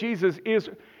follow Jesus is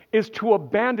to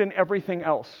abandon everything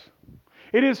else.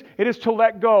 It is to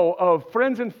let go of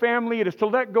friends and family. It is to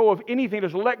let go of anything. It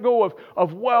is to let go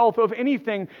of wealth, of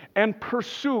anything, and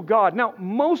pursue God. Now,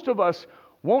 most of us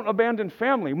won't abandon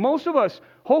family. Most of us,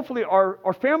 hopefully,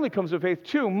 our family comes to faith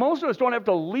too. Most of us don't have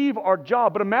to leave our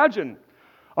job. But imagine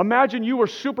you were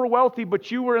super wealthy,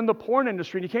 but you were in the porn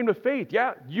industry and you came to faith.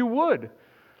 Yeah, you would.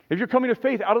 If you're coming to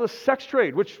faith out of the sex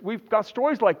trade, which we've got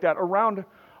stories like that around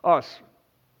us.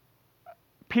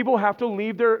 People have to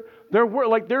leave their work.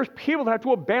 Like, there's people that have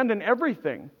to abandon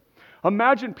everything.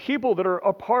 Imagine people that are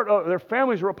a part of, their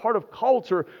families are a part of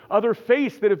cults or other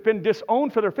faiths that have been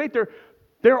disowned for their faith.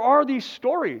 There are these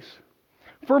stories.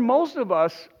 For most of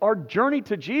us, our journey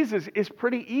to Jesus is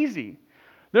pretty easy.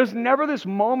 There's never this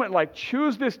moment like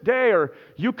choose this day, or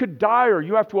you could die, or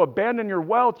you have to abandon your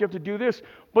wealth, you have to do this.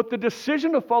 But the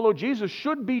decision to follow Jesus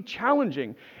should be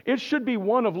challenging. It should be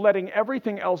one of letting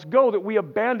everything else go, that we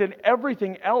abandon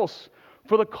everything else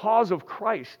for the cause of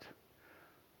Christ.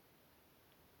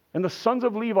 And the sons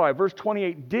of Levi, verse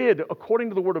 28, did according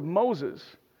to the word of Moses.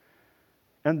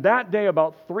 And that day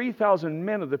about 3,000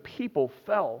 men of the people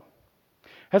fell.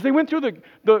 As they went through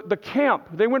the camp,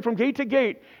 they went from gate to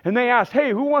gate, and they asked,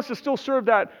 hey, who wants to still serve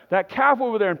that calf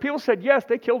over there? And people said, yes,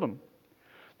 they killed him.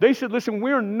 They said, listen,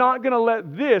 we're not going to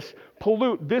let this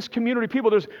pollute this community of people.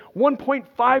 There's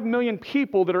 1.5 million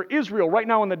people that are Israel right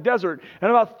now in the desert, and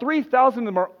about 3,000 of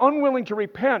them are unwilling to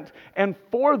repent, and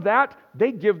for that,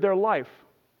 they give their life.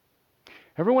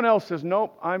 Everyone else says,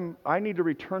 nope, I need to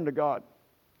return to God.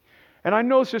 And I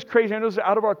know this is crazy. I know this is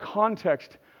out of our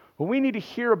context. But we need to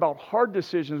hear about hard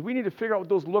decisions. We need to figure out what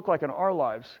those look like in our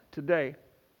lives today.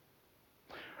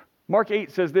 Mark 8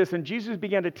 says this, and Jesus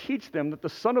began to teach them that the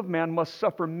Son of Man must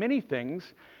suffer many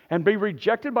things and be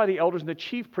rejected by the elders and the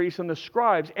chief priests and the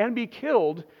scribes and be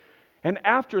killed, and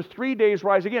after 3 days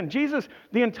rise again.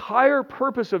 The entire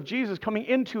purpose of Jesus coming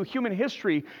into human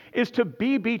history is to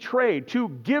be betrayed, to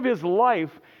give his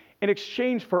life in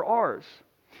exchange for ours.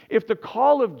 If the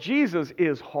call of Jesus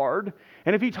is hard,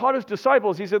 and if he taught his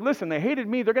disciples, he said, listen, they hated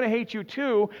me, they're going to hate you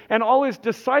too, and all his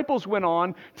disciples went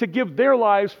on to give their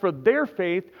lives for their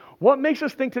faith, what makes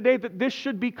us think today that this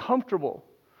should be comfortable?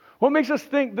 What makes us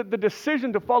think that the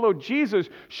decision to follow Jesus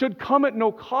should come at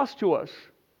no cost to us?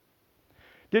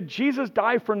 Did Jesus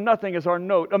die for nothing is our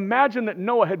note. Imagine that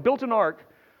Noah had built an ark,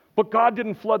 but God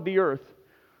didn't flood the earth.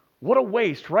 What a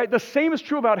waste, right? The same is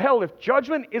true about hell. If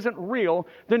judgment isn't real,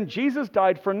 then Jesus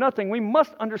died for nothing. We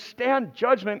must understand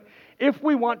judgment if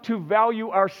we want to value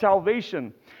our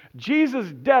salvation.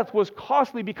 Jesus' death was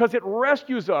costly because it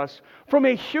rescues us from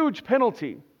a huge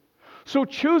penalty. So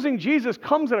choosing Jesus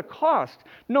comes at a cost.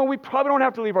 No, we probably don't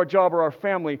have to leave our job or our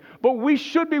family, but we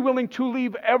should be willing to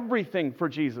leave everything for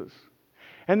Jesus.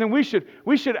 And then we should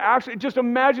actually just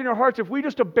imagine in our hearts if we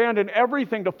just abandon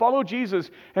everything to follow Jesus,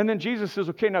 and then Jesus says,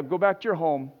 okay, now go back to your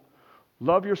home,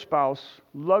 love your spouse,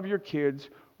 love your kids,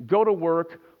 go to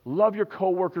work, love your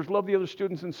coworkers, love the other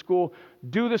students in school,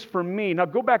 do this for me. Now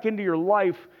go back into your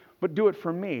life, but do it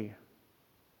for me.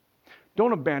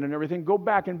 Don't abandon everything. Go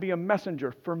back and be a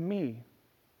messenger for me.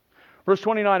 Verse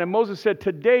 29, and Moses said,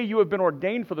 today you have been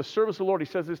ordained for the service of the Lord. He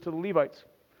says this to the Levites,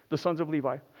 the sons of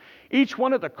Levi. Each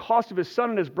one at the cost of his son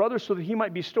and his brother, so that he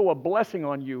might bestow a blessing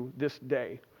on you this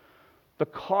day. The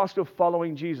cost of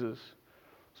following Jesus.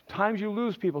 Sometimes you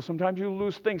lose people, sometimes you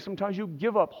lose things, sometimes you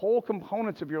give up whole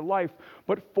components of your life,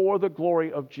 but for the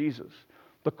glory of Jesus.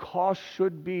 The cost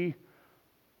should be,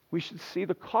 we should see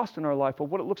the cost in our life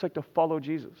of what it looks like to follow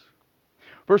Jesus.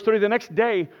 Verse 30, the next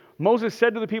day, Moses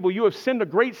said to the people, you have sinned a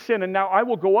great sin, and now I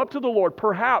will go up to the Lord.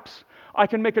 Perhaps I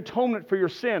can make atonement for your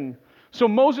sin. So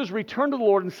Moses returned to the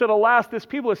Lord and said, alas, this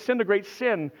people has sinned a great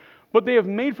sin, but they have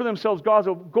made for themselves gods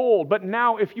of gold. But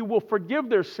now if you will forgive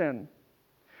their sin,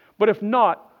 but if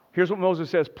not, here's what Moses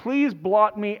says, please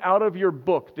blot me out of your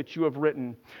book that you have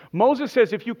written. Moses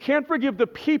says, if you can't forgive the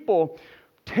people,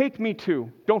 take me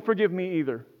too. Don't forgive me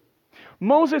either.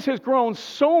 Moses has grown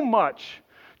so much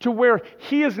to where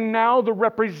he is now the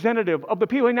representative of the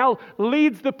people. He now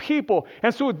leads the people.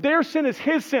 And so their sin is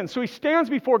his sin. So he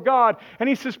stands before God and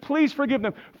he says, please forgive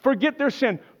them. Forget their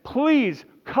sin. Please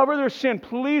cover their sin.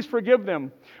 Please forgive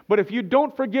them. But if you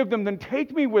don't forgive them, then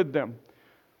take me with them,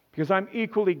 because I'm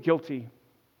equally guilty.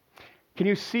 Can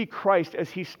you see Christ as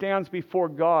he stands before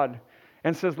God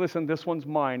and says, listen, this one's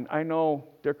mine. I know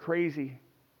they're crazy.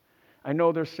 I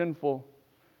know they're sinful.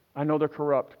 I know they're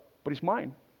corrupt, but He's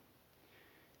mine.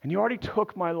 And you already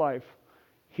took my life.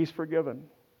 He's forgiven.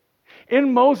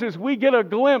 In Moses, we get a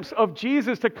glimpse of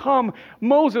Jesus to come.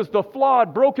 Moses, the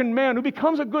flawed, broken man who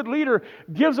becomes a good leader,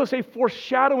 gives us a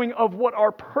foreshadowing of what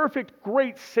our perfect,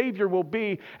 great Savior will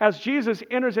be as Jesus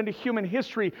enters into human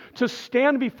history to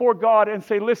stand before God and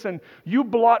say, listen, you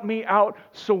blot me out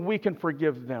so we can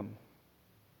forgive them.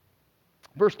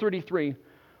 Verse 33,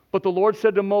 but the Lord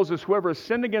said to Moses, whoever has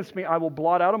sinned against me, I will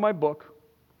blot out of my book.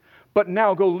 But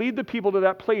now go lead the people to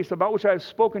that place about which I have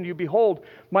spoken to you. Behold,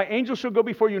 my angel shall go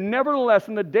before you. Nevertheless,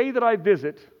 in the day that I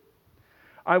visit,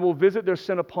 I will visit their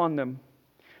sin upon them.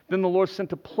 Then the Lord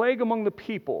sent a plague among the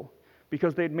people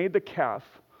because they had made the calf,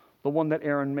 the one that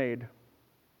Aaron made.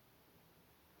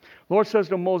 The Lord says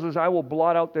to Moses, I will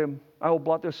blot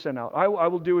their sin out. I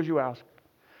will do as you ask.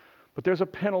 But there's a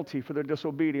penalty for their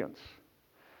disobedience.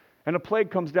 And a plague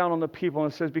comes down on the people,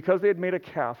 and it says, because they had made a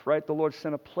calf, right? The Lord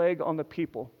sent a plague on the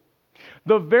people.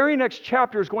 The very next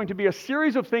chapter is going to be a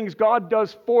series of things God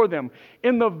does for them.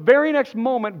 In the very next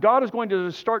moment, God is going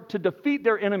to start to defeat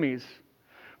their enemies.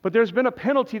 But there's been a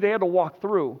penalty they had to walk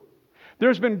through.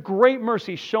 There's been great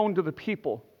mercy shown to the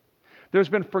people. There's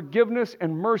been forgiveness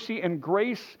and mercy and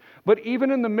grace. But even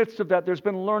in the midst of that, there's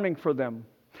been learning for them.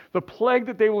 The plague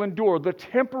that they will endure, the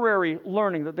temporary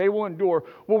learning that they will endure,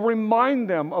 will remind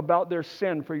them about their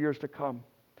sin for years to come.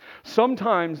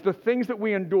 Sometimes the things that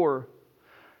we endure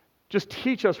just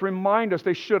teach us, remind us,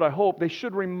 they should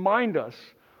remind us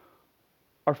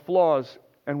our flaws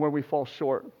and where we fall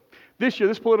short. This year,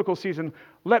 this political season,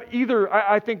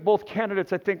 I think both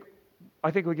candidates, I think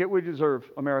we get what we deserve,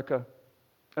 America.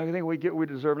 I think we get what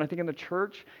we deserve. And I think in the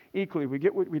church, equally, we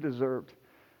get what we deserved.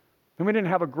 And we didn't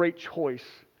have a great choice.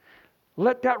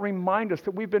 Let that remind us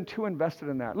that we've been too invested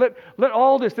in that. Let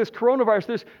all this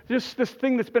coronavirus, this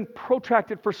thing that's been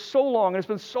protracted for so long, and it's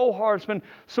been so hard, it's been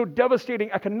so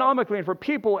devastating economically and for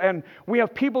people, and we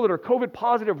have people that are COVID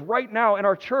positive right now in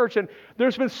our church, and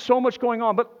there's been so much going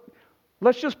on. But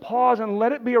let's just pause and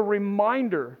let it be a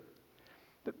reminder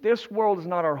that this world is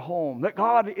not our home, that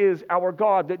God is our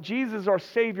God, that Jesus is our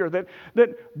Savior, that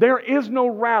there is no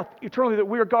wrath eternally, that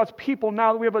we are God's people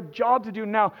now, that we have a job to do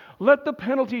now. Let the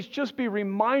penalties just be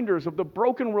reminders of the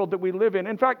broken world that we live in.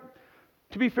 In fact,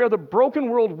 to be fair, the broken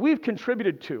world we've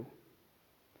contributed to.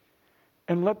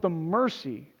 And let the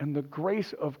mercy and the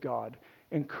grace of God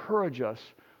encourage us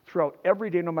throughout every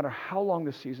day, no matter how long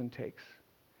the season takes.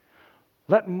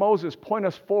 Let Moses point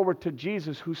us forward to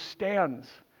Jesus, who stands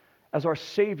as our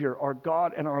Savior, our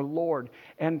God, and our Lord,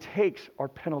 and takes our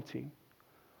penalty.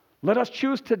 Let us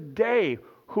choose today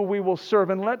who we will serve,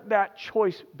 and let that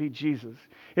choice be Jesus.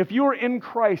 If you are in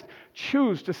Christ,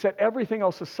 choose to set everything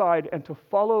else aside and to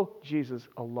follow Jesus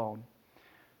alone.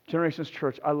 Generations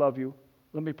Church, I love you.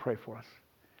 Let me pray for us.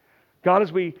 God,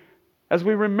 as we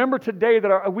remember today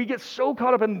that we get so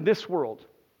caught up in this world,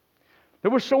 that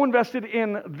we're so invested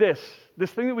in this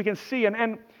thing that we can see,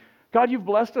 and God, you've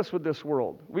blessed us with this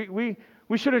world. We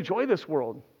should enjoy this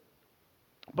world.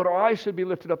 But our eyes should be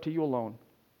lifted up to you alone.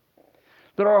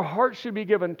 That our hearts should be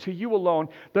given to you alone.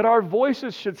 That our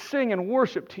voices should sing and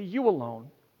worship to you alone.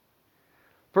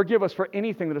 Forgive us for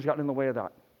anything that has gotten in the way of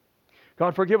that.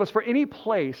 God, forgive us for any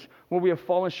place where we have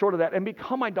fallen short of that and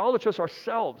become idolatrous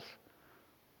ourselves.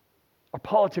 Our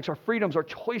politics, our freedoms, our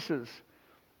choices.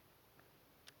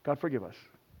 God, forgive us.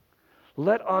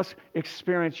 Let us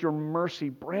experience your mercy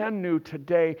brand new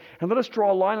today. And let us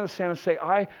draw a line in the sand and say,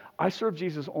 I serve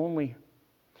Jesus only.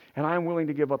 And I am willing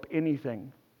to give up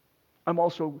anything. I'm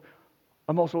also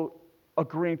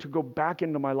agreeing to go back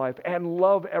into my life and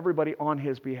love everybody on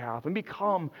his behalf and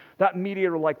become that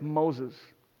mediator like Moses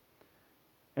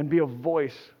and be a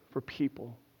voice for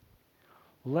people.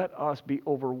 Let us be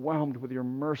overwhelmed with your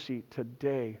mercy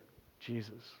today,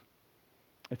 Jesus.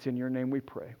 It's in your name we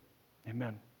pray.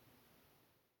 Amen.